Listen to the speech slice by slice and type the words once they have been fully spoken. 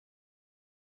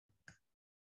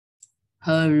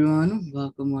Hello everyone,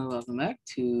 welcome back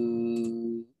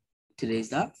to today's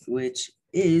daf, which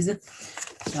is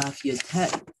daf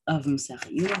Yotet of Masechet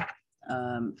Yoma.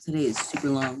 Today is super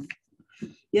long.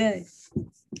 Yay!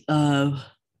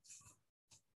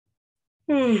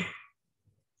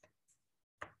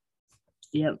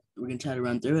 Yep, we're gonna try to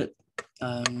run through it.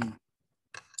 I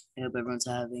hope everyone's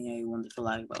having a wonderful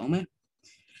Lag BaOmer.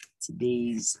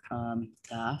 Today's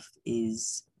daf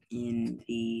is in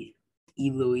the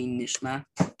Eloi Nishma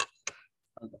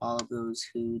of all of those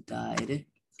who died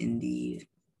in the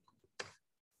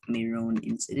Meron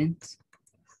incident.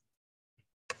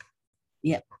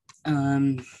 Yep.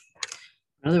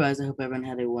 Otherwise, I hope everyone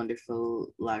had a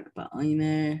wonderful Lag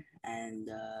BaOmer, and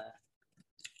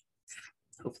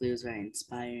hopefully it was very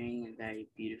inspiring and very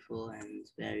beautiful and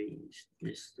very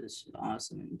just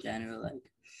awesome in general. Like,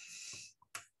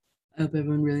 I hope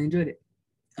everyone really enjoyed it.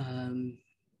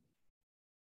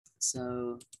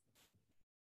 So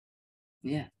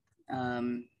yeah.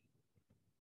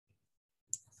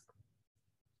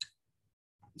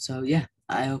 So yeah,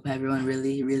 I hope everyone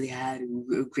really had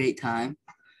a great time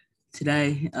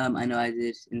today. I know I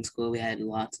did in school. We had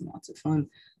lots and lots of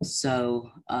fun. So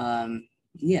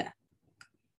yeah.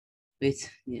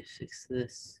 Wait, yeah, fix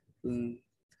this. Boom.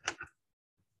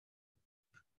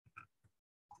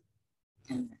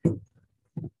 And then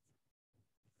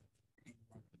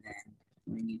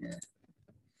we need to.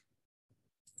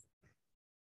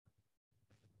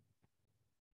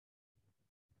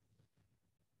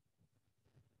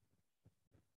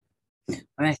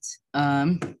 All right.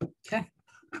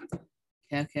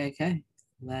 Okay.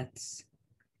 Let's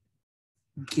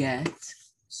get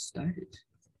started.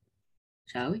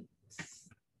 Shall we?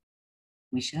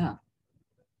 We shall.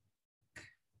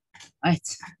 All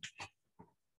right.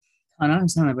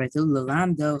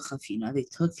 They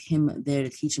took him there to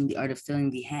teach him the art of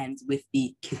filling the hands with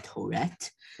the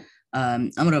ketoret.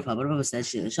 Amar Papa said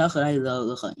she had two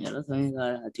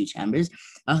chambers.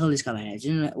 One was the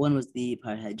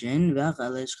parhedron. The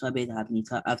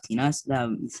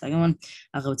second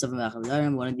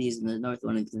one of these in the north,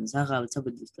 one of these in the south. That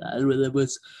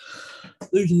was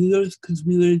because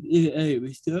we learned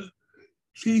anyway stuff.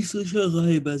 Three in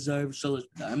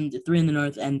the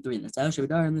north and three in the south.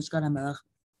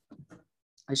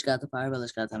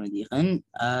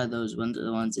 Those ones are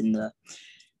the ones in the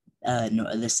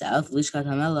south.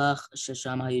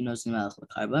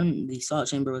 The salt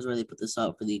chamber was where they put the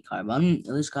salt for the carbon.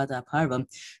 The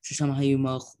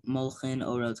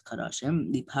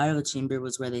parva chamber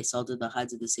was where they salted the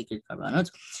hides of the sacred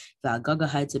carbonot. There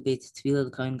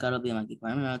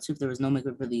was no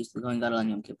mikveh for the use of the Kohen Gadol on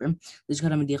Yom Kippur.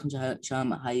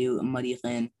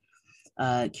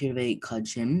 Kirvei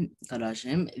Kadashim,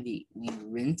 the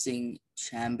rinsing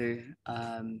chamber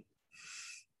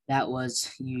that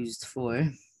was used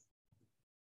for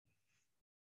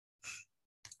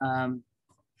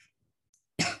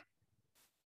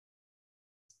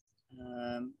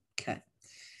okay.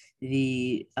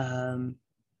 The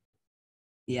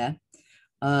that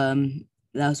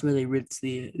was where they rinsed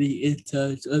the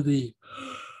insides of the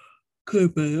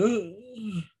carpet.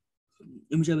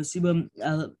 From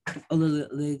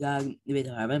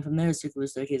there, a circular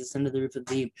staircase ascended the roof of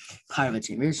the parva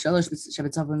chamber. Those are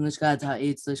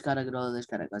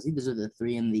the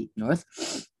three in the north.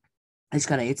 I just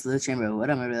got to the chamber of what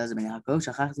I'm realizing. I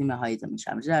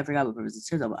forgot what purpose it's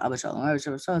here. Abba Shalom. I was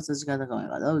going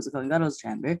Gadol's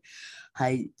chamber.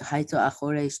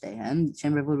 The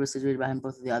chamber of wood was situated behind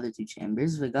both of the other two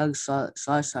chambers. And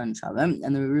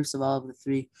the roofs of all of the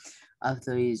three of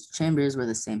these chambers were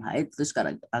the same height. This got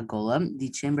a golem. The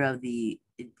chamber of the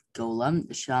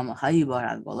golem, Sham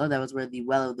Hayubar Gola, that was where the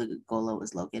well of the Gola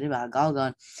was located.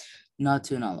 Galgan, not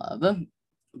to an alava.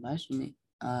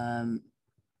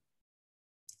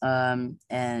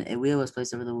 And a wheel was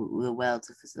placed over the well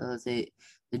to facilitate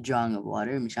the drawing of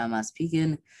water. Mishamas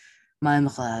Pekin.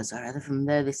 From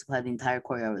there, they supplied the entire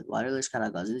courtyard with water. The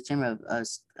chamber of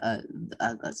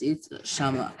Agazit,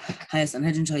 Shama, highest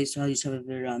Sanhedrin,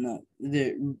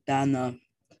 the Dana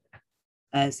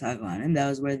as Hagman, and that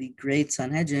was where the great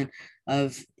Sanhedrin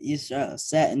of Israel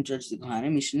sat and judged the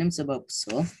Kohanim. Mishanim Sabab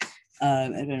Psul.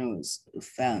 Everyone was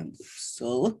found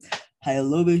Psul.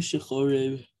 Hayalobe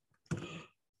Shechorev.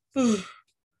 I'm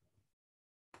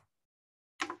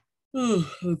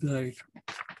tired.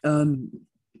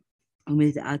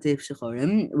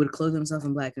 Would clothe himself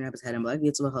in black and wrap his head in black,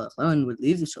 and would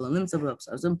leave the shalom himself.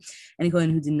 Any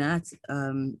Kohen who did not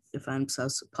find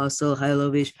apostle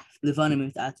Hayalovish Livanim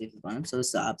with Atif Livanim, so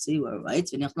Saabsi were right.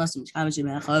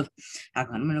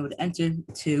 Hakman would enter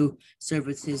to serve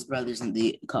with his brothers in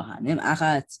the Kohanim.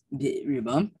 Achat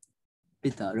Ribam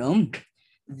Bitarom.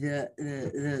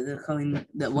 Kohen,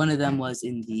 that one of them was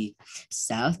in the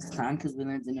south, because we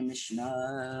learned in the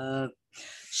Mishnah.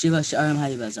 Shiva Sha'arim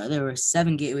Hayibazar. There were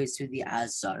 7 gateways to the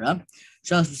Azara.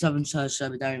 3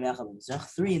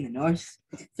 in the north,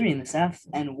 3 in the south,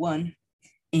 and 1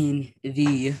 in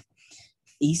the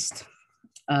east.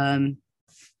 In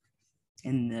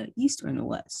the east or in the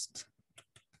west?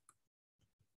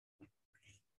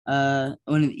 One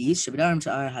in the east, Shabadarim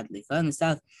Sha'ar Hadlika. In the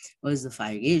south was the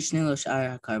fire gate. Shnei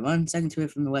Sha'ar HaKarban. Second to it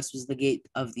from the west was the gate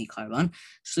of the Karban.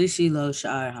 Shlishi Lo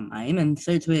Sha'ar HaMayim. And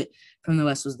third to it from the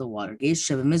west was the water gate.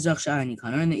 Sheba Mizrach Sha'ar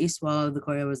Nikanor. In the east wall of the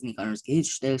courtyard was Nikanor's gate.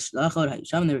 Shtei Shlachot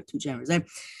HaYisham. There were 2 chambers there.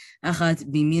 Achat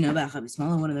Bimina Ba'achat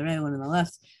Bismala. One on the right, one on the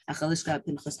left. Achalishka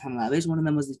Pinchas Hamlavish. One of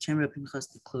them was the chamber of Pinchas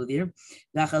the clothier.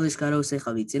 Achalishka Rose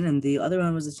Chavitin. And the other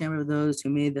one was the chamber of those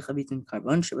who made the Chavitin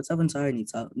Karban. Shebatzavon Sar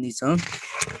Nitzon.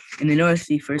 In the north,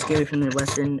 the first gateway from the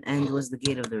western end was the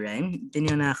gate of the Ram.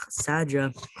 Dinyanach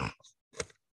Sadra.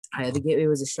 The gateway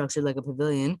was structured like a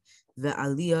pavilion. The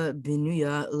Aliyah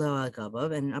Binuya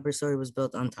Loakabav, and an upper story was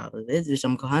built on top of it.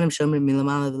 Visham Kohanim Shomer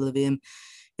Milamala Levim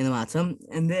in the Matam.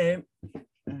 And there,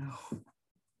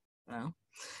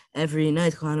 every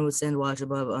night Kohanim would stand watch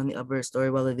above on the upper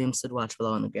story while Levim stood watch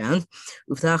below on the ground.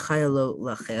 Uftach Hayalo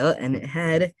Lachel, and it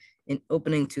had an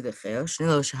opening to the Chel,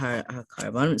 Shnilo Shahar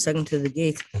HaKarban, second to the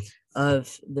gate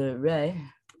of the Reh,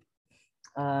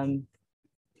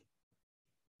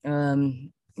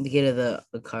 the gate of the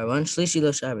Karban, Shlishi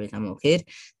Lo Shahar Beit HaMoked.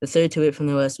 The third to it from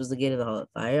the west was the gate of the Hall of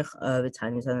Fire,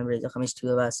 V'tanya Tanam Beit HaChamish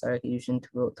Tulavas Sarak Yushin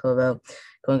Tovel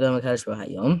Kohen Gadol Mekadosh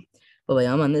Hayom. But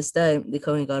on this day, the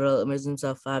Kohen Gadol immerses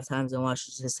himself 5 times and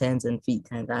washes his hands and feet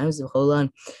 10 times.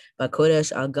 V'cholan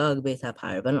B'Kodesh Al Gag Beit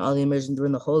HaParban. All the immersions were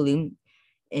in the holy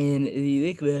in the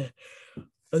liquid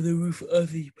on the roof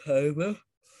of the parva.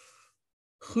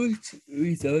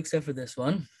 Except for this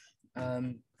one.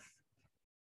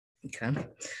 Okay.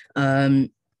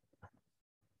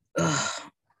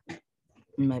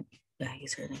 My back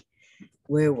is hurting.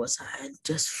 Where was I? I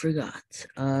just forgot.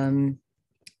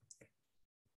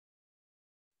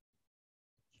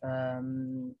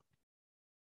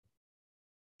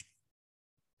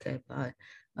 Okay, bye.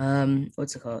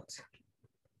 What's it called?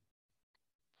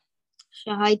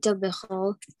 Shahaita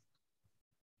Bechol.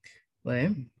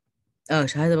 Where? Oh,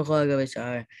 Shahaita Bechol Agav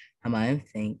Sha'ar Hamayim.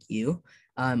 Thank you.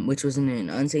 Which was in an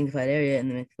unsanctified area in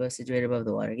the mikvah situated above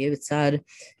the water gate. It said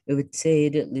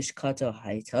Lishkato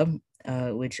Haita,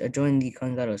 which adjoined the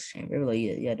Kohen Gadol's chamber. But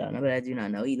I do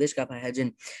not know. Lishka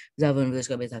Parhedrin Zavon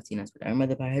Lishka Beit Haftinas. But I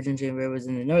remember the Parhedrin chamber was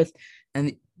in the north, and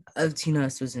the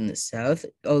Haftinas was in the south.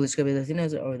 Oh, Lishka Beit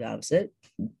Haftinas, or the opposite.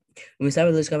 When we start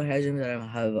with Lishka Parhedrin,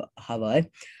 Havai.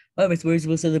 However, it's words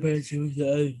most of the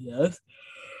Parhedrin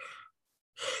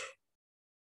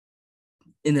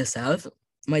in the south.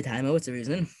 My time, what's the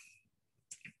reason?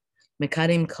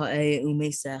 Mekadim Ka'e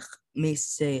Umesech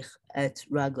et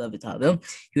Ragla Vitavel.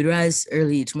 He would rise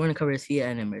early each morning, cover his feet,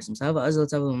 and immerse himself. And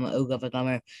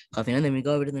then we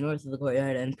go over to the north of the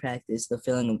courtyard and practice the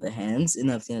filling of the hands in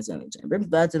the Haftinah's chamber.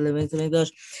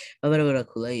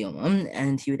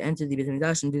 And he would enter the Beit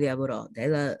HaMikdash and do the Avodah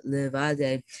all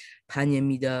day.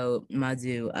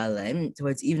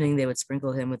 Towards evening, they would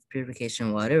sprinkle him with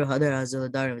purification water. He would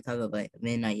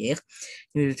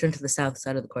return to the south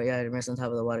side of the courtyard, immerse on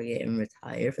top of the water gate, and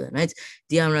retire for the night.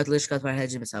 And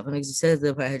because he says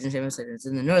the Parhedrin chamber is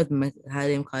in the north, he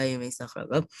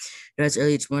rises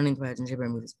early each morning, the Parhedrin chamber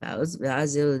remove his bowels. Then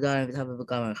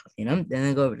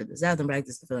go over to the south and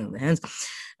practice the filling of the hands.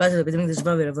 And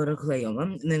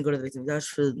then go to the Beit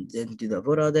HaMikdash and do the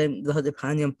avodah all day.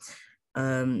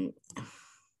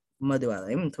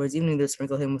 Towards evening, they would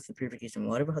sprinkle him with the purification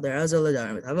water.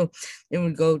 Then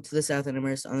would go to the south and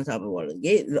immerse on the top of the water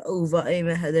gate.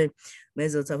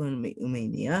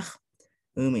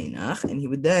 And he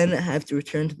would then have to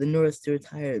return to the north to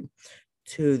retire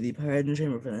to the Parhedrin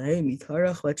chamber for the night.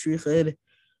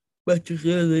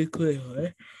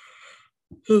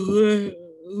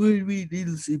 Would we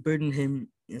needlessly burden him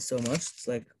so much? It's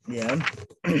like, yeah.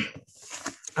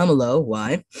 Amalo,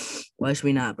 why? Why should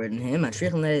we not burden him? We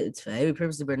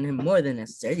purposely burden him more than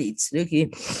necessary to eat tzeduki.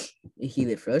 He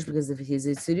lit frosh, because if he is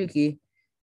a tzeduki,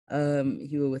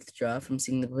 he will withdraw from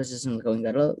seeing the position of the Kohen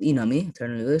Gadol. Inami,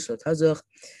 turn to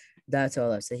that's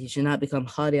all I say. He should not become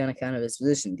haughty on account of his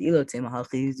position. You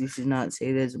should not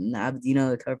say this.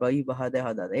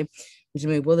 We should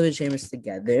make both of the chambers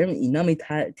together. Inami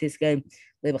tiske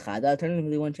lebachada.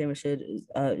 Alternatively, one chamber should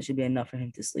be enough for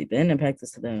him to sleep in and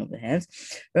practice the laying of the hands.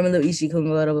 Remember, Ishi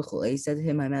Kungaro he said to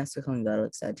him, "My master Kungaro,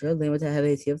 etc." Lema to have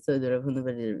a tiafta the Rav Huna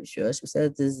Rishosh. We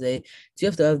said this is a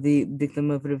tiafta of the dictum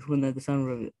of Rav Huna, the son of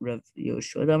Rav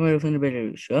Yoshua. Dama Rav Huna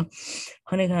Rishosh.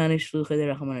 Hanekani Shlucha the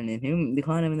Rahman in him. The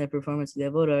Khanim in their performance, the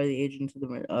Avodah are the agents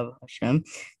of Hashem.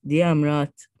 The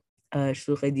Amrat.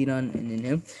 Shluchei Dinan in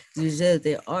him. So we said that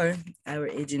they are our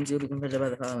agents. You'll be confronted by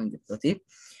the following difficulty.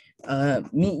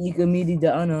 Mi Yikamidi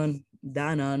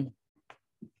Danan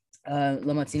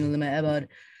Lamatzinu Lema Ebad.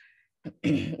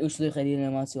 Is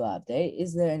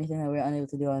there anything that we're unable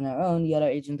to do on our own, yet our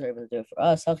agents are able to do it for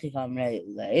us? This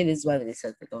is why they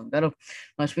said they're going better.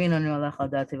 We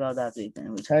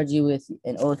charge you with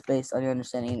an oath based on your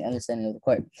understanding and understanding of the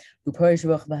court. Who perish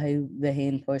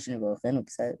portion of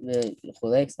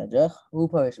who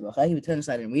perish he would turn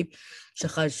aside and weep.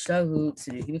 Because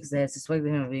they had suspected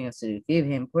him of being a city. Gave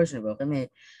him portion of would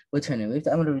turn and weep.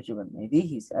 Maybe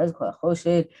he says,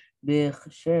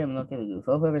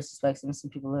 whoever suspects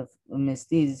innocent people have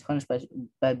misdeeds is punished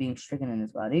by being stricken in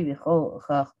his body.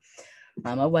 Why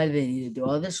do they need to do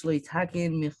all this? So you should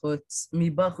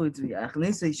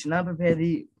not prepare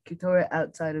the Ketorah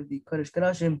outside of the Kodesh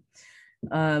Kodashim,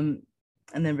 and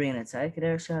then bring it inside. In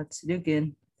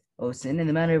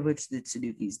the manner of which the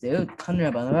Tzedukis do.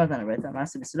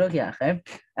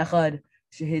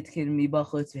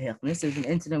 There's an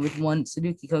incident with one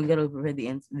Tzeduki can't get over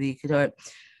the Ketorah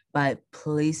by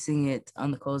placing it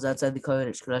on the coals outside the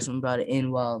Kodesh Kodashim and brought it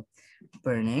in while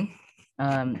burning.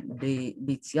 When he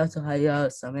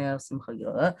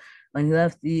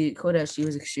left the Kodesh, he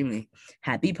was extremely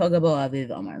happy.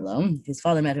 His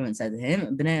father met him and said to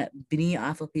him,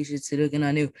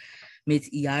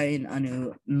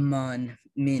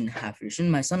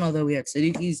 my son, although we are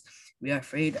tzedukis, we are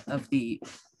afraid of the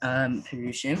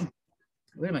Perushim.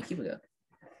 Where did my keyboard go?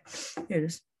 Here it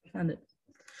is. Found it.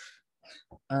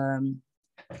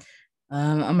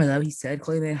 He said,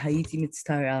 my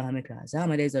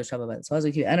days are troubled by the swallows.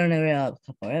 I don't know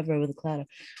ever with a cloud.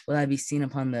 Will I be seen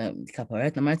upon the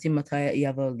kaporet?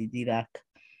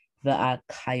 I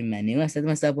said to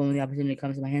myself, when the opportunity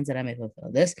comes to my hands that I may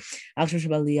fulfill this. Now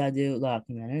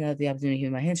that the opportunity came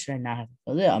in my hands, should I not have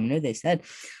fulfilled it? They said,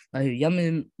 it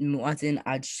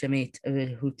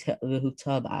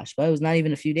was not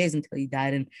even a few days until he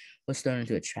died and was thrown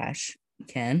into a trash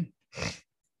can.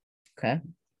 Okay.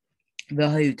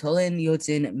 And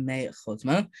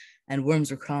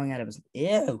worms were crawling out of his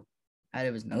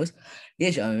nose.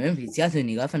 On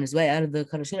his way out of the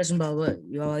Kodesh,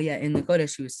 in the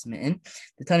Kodesh he was smitten.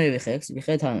 The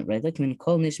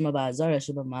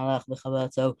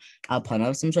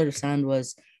some sort of sound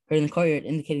was heard in the courtyard,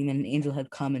 indicating that an angel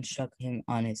had come and struck him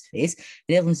on his face.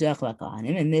 And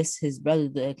this, his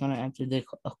brother, entered the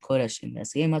Kodesh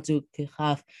investigating. And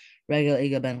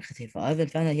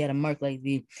found that he had a mark like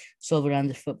the sole around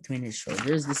the foot between his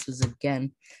shoulders. This was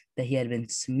again that he had been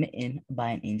smitten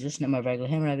by an angel. That's the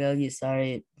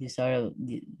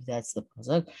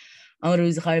pasuk.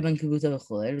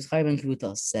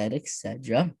 Said,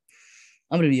 etc.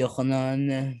 I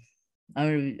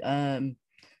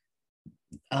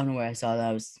don't know where I saw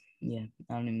that. I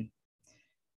don't even.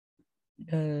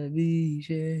 Rabbi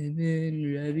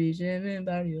Shimon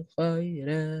Bar Yochai,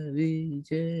 Rabbi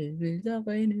Shimon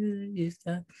Zachainu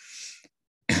Yisra.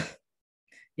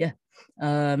 Yeah.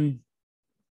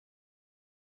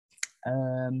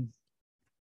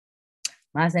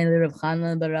 Rav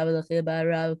Chanan bar Rav Lachia bar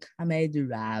Rav Kamed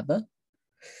Rav.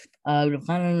 Rav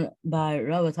Chanan bar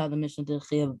Rav taught the Mishnah to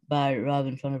Chia bar Rav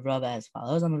in front of Rav as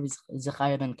follows. I'm going to be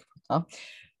Zachariah ben Kaputa.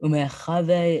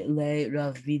 Umechave le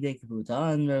Rav Vide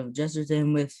Kaputa, and Rav gestured to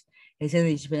him with his hand.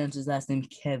 He should pronounce his last name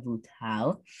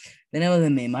Kevutal. The name of the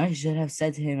Meimar, he should have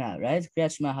said to him outright,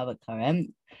 Kriyat Shema Hava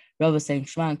Karem. Rav was saying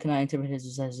Shema, cannot interpret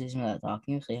his recitation without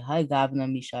talking. Hi Gavna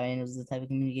Mishayin was the type of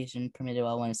communication permitted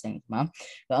while one is saying Shema.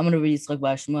 But I'm going to read Yitzchak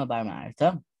bar Shmuel bar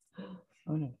Ma'arta.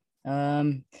 Oh no.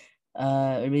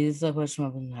 Read Yitzchak bar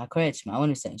Shmuel Hakoret Shema.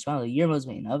 One is saying Shema, the year was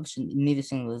made of, neither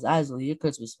sing with his eyes, the year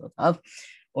kurtz was spoke of,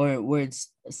 or words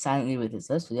silently with his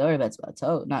lips. For the other bets about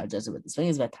toe, not just with his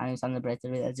fingers, but times on the breath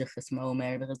of it. As Chisma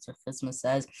Omer, because Chisma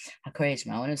says Hakoret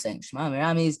Shema. One is saying Shema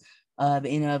Miramis.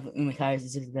 Beinav Umikari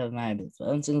specifically of my bits.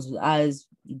 And sings with eyes,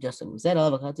 just like we said,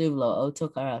 Allah Bakatuv, Lo Oto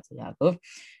Karat Yaakov.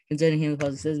 Concerning him, the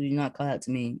Pasuk says, we do not call out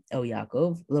to me, O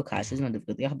Yaakov. Lo Kash is not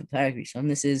difficult.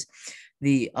 This is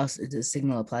the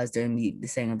signal applies during the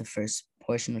saying of the first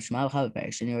portion of Shema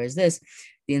Chavaparish. Whereas this,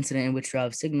 the incident in which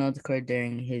Rav signaled occurred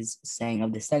during his saying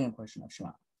of the second portion of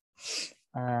Shema.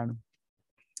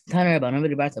 Taner Rabbanan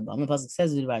v'dibarta bam. The pasuk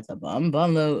says v'dibarta bam.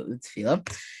 Bam lo tefillah.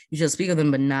 You shall speak of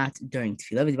them, but not during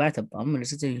tefillah. V'dibarta bam. When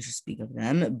it's you should speak of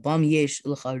them. Bam yesh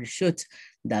l'cha reshut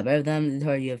daber of them. The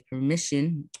Torah, you have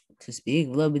permission to speak.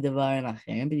 V'lo b'davarim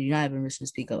acherim, but you do not have permission to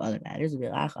speak of other matters.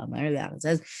 V'yilach amar. It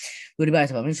says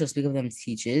v'dibarta bam. You shall speak of them.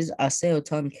 Teaches aseh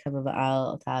otam keva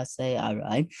v'al taseh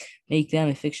arai. Make them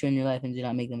a fixture in your life and do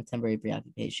not make them a temporary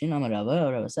preoccupation. Amar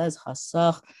Rava. Rava says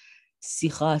chasach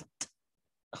sichat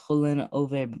chulin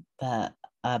over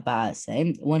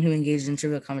one who engages in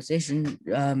trivial conversation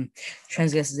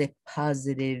transgresses a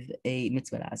positive a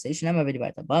mitzvah. Speak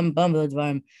of them, but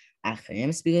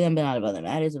not of other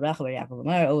matters.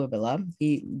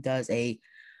 He does a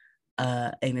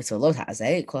mitzvah lo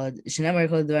taseh called shenemar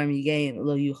called dvarim yigein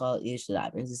lo yuchal ish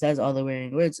l'daber. It says all the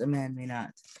wearing words a man may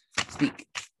not speak.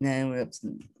 Now we're up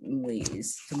to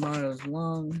ways. Tomorrow's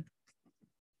long.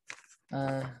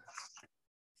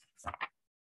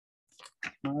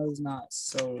 Tomorrow's not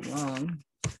so long.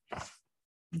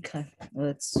 Okay,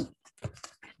 let's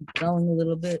keep going a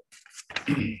little bit.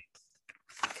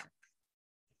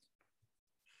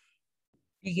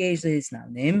 Engaged his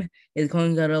name. His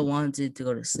Kohen Gadol wanted to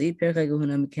go to sleep.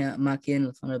 Young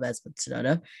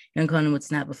Kohen would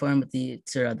snap before him with the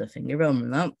tzarada finger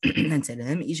and say to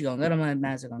him, "Ish Kohen Gadol, my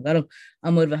master Kohen Gadol,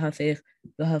 amud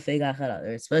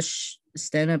v'hafeich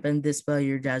stand up and dispel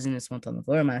your drowsiness once on the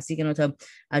floor. Then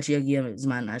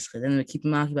we keep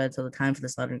him occupied until the time for the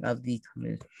slaughtering of the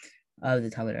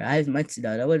Talmud arrived. What is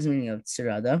the meaning of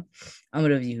tzarada?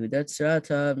 Amar of Yehuda,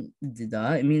 tzarata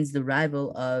dida. It means the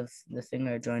rival of the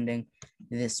finger joining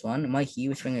this one. Mahi,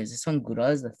 which finger is this one?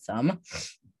 Gura is the thumb.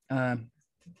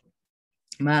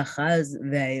 Ma'achaz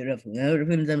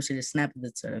ve'rafun them should snap the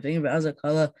tzarada finger.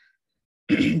 Azakala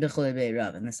b'chole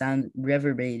be'rav, and the sound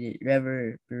reverberated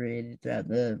throughout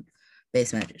the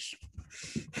base measures.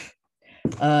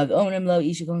 So that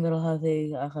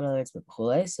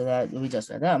we just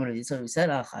read that. So we said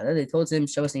they told him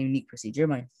show us a unique procedure.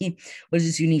 What is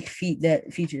this unique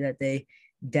feature that they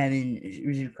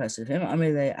requested of him?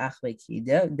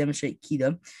 Demonstrate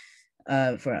kida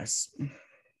for us.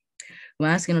 We're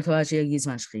asking him to actually use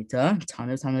my shchita.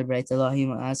 Tanu bright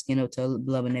Elohim. Asking him to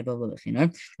blow a nebel of a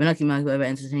chinor. We're not ever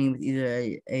entertaining with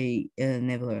either a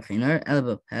nebel or a chinor,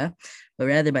 but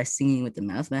rather by singing with the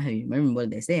mouth. Remember what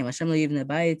did they say? Hashem lo yivneh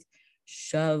bayit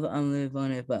shav am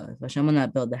levoneh ba. Hashem will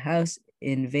not build the house,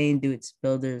 in vain do its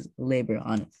builders labor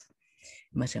on it.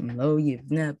 Hashem lo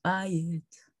yivneh bayit.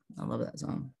 I love that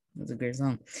song. That's a great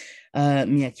song. As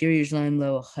some of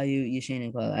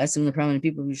the prominent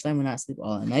people of Yerushalayim will not sleep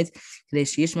all at night. Today,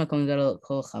 so the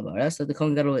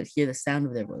Kohen Gadol would hear the sound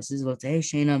of their voices.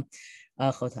 And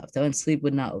sleep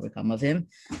would not overcome of him.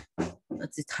 In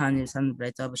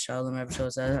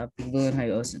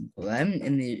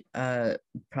the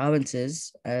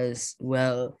provinces as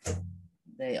well,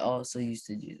 they also used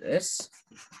to do this.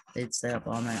 They'd stay up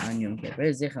all night on Yom Kippur.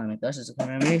 It's a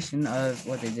commemoration of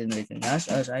what they did in the Beit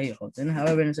Hamikdash.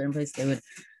 However, in a certain place, they would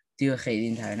do a chet the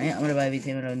entire night.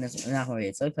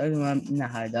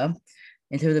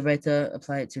 Until the Breita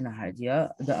apply it to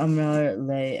Nahardia. The Amrar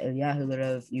le Eliyahu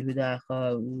Rav Yehuda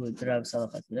Rav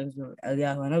Salachat.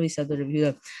 Eliyahu Hanavi said to Rav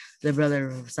Yehuda, the brother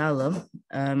of Salam,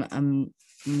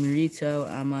 Merito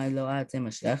Amai Loate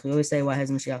Mashiach. We always say, why has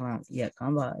Mashiach not yet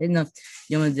come? But enough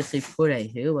Yoma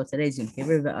Dichipurehu. Well, today's Yom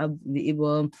Kippur. The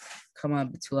Ibol come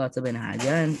up Betulata Ben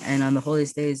Hadia, and on the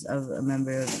holiest days of a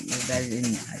member of that is in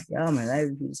Hadia. My life,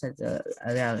 he said to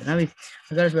Eliyahu Nabi,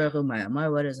 Hakadosh Baruch Hu Ma'amar.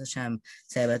 What does Hashem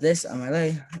say about this?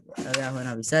 Amalei, Eliyahu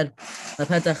Nabi said,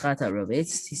 Lapeta Chata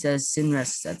Robetz. He says, sin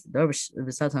rests at the door.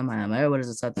 V'Satan Ma'amar. What does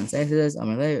the Satan say? He says,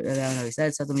 Amalei, Eliyahu Nabi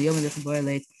said, Satan Yoma Dichipurehu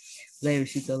late.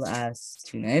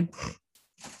 Satan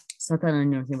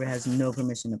on Yom Kippur has no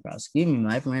permission to prosecute.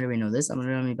 From where do we know this? I'm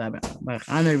going to Rabbi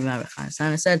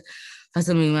Sana said,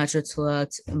 the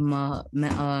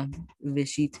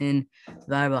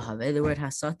word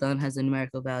Hasatan has a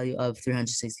numerical value of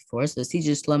 364. So this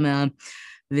teaches now on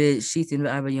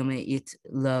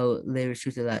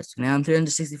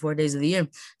 364 days of the year,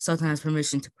 Satan has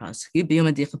permission to prosecute. But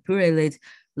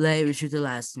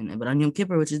on Yom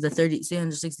Kippur, which is the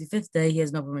 365th day, he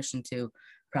has no permission to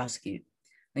prosecute.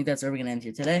 I think that's where we're going to end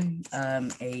here today.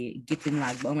 A Gittin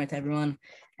Lag Bomer to everyone,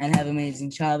 and have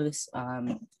amazing Shabbos.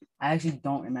 I actually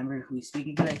don't remember who's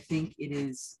speaking, but I think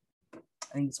it's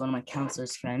one of my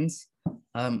counselor's friends,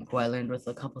 who I learned with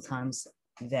a couple times.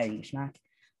 Very Yishmak.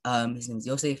 His name is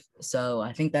Yosef. So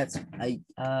I think that's I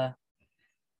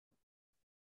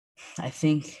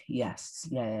think yes.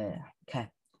 Yeah. Okay.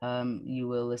 You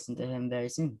will listen to him very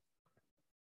soon.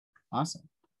 Awesome.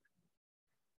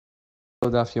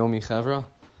 Daf Yomi Chevra.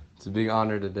 It's a big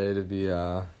honor today to be,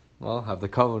 have the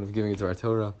kavod of giving it to our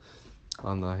Torah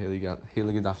on the Heilige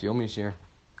Daf Yomi shir.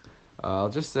 I'll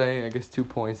just say, I guess, 2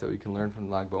 points that we can learn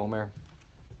from Lag BaOmer.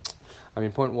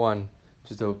 Point one,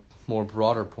 just a more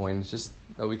broader point, is just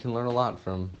that we can learn a lot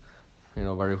from,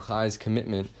 Baruch Chai's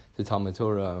commitment to Talmud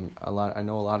Torah. I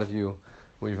know a lot of you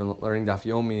we've been learning Daf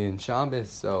Yomi in Shabbos,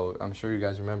 so I'm sure you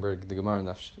guys remember the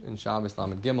Gemara in Shabbos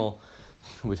Lamed Gimel,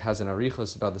 which has an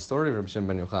arichos about the story of Rabbi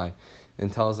Shimon ben Yochai,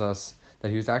 and tells us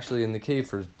that he was actually in the cave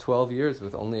for 12 years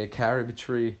with only a carob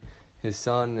tree, his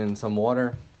son, and some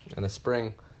water, and a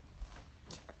spring.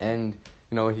 And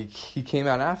he came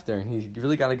out after, and he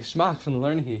really got a geschmack from the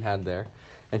learning he had there.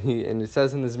 And it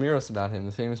says in the Zmiros about him,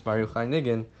 the famous Bar Yochai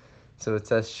Niggin, so it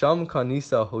says, Sham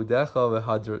kanisa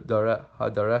hodecha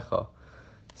v'hadarecha.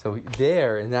 So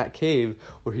there, in that cave,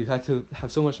 where he had to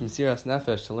have so much Mesiras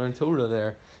Nefesh to learn Torah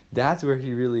there, that's where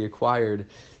he really acquired,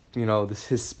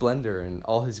 his splendor and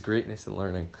all his greatness in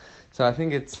learning. So I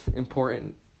think it's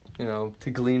important, to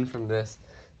glean from this,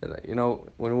 that,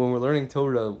 when we're learning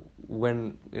Torah,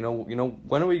 when are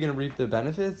we going to reap the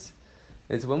benefits?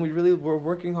 It's when we're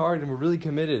working hard and we're really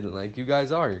committed, like you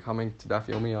guys are. You're coming to Daf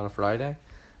Yomi on a Friday.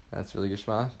 That's really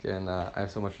geschmack, and I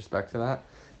have so much respect for that.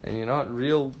 And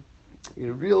real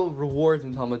rewards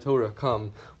in Talmud Torah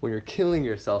come when you're killing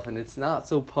yourself, and it's not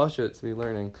so pasha to be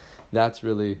learning. That's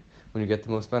really when you get the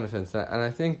most benefits. And I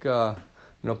think,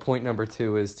 point number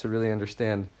 2 is to really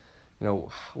understand,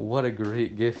 what a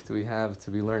great gift we have to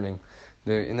be learning.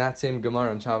 In that same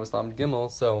Gemara in Shabbos Lamed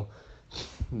Gimel, so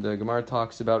the Gemara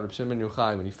talks about Reb Shimon ben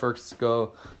Yochai when he first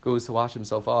goes to wash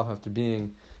himself off after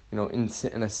being, in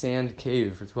a sand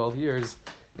cave for 12 years.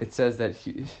 It says that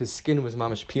his skin was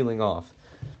mamish peeling off.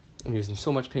 And he was in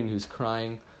so much pain, he was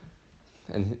crying,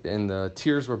 and the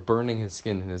tears were burning his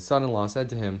skin. And his son-in-law said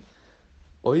to him,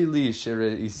 Oy li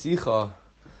shere isicha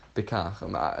bekach.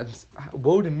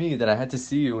 Woe to me that I had to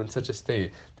see you in such a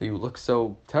state, that you look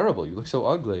so terrible, you look so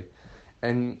ugly.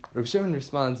 And Reb Shimon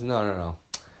responds, no.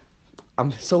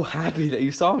 I'm so happy that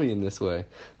you saw me in this way.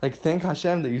 Like, thank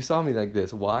Hashem that you saw me like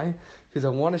this. Why? Because I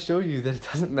want to show you that it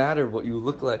doesn't matter what you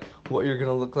look like, what you're going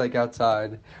to look like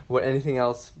outside, what anything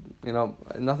else,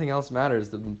 nothing else matters.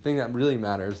 The thing that really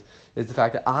matters is the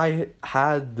fact that I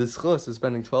had this chus of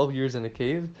spending 12 years in a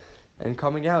cave and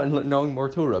coming out and knowing more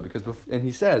Torah. And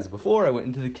he says, before I went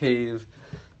into the cave,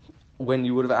 when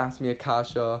you would have asked me a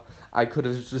kasha, I could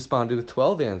have responded with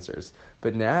 12 answers.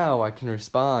 But now I can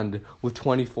respond with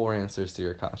 24 answers to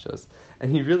your kashas.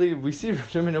 And we see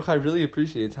Rav Shimon ben Yochai really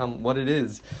appreciates what it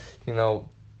is, to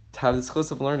have this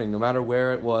chus of learning, no matter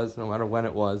where it was, no matter when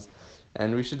it was.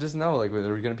 And we should just know,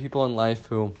 there are going to be people in life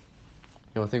who,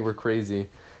 think we're crazy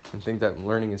and think that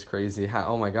learning is crazy.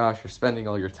 Oh my gosh, you're spending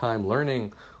all your time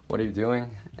learning. What are you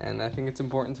doing? And I think it's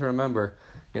important to remember,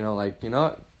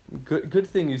 good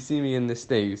thing you see me in this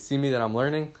state. You see me that I'm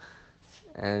learning.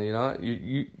 And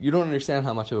you don't understand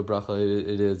how much of a bracha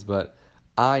it is, but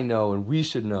I know, and we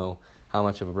should know how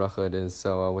much of a bracha it is.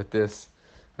 So with this,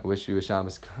 I wish you a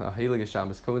Heilige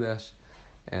Shabbos Kodesh,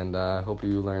 and I hope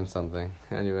you learned something.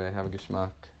 Anyway, have a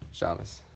Geschmack Shabbos.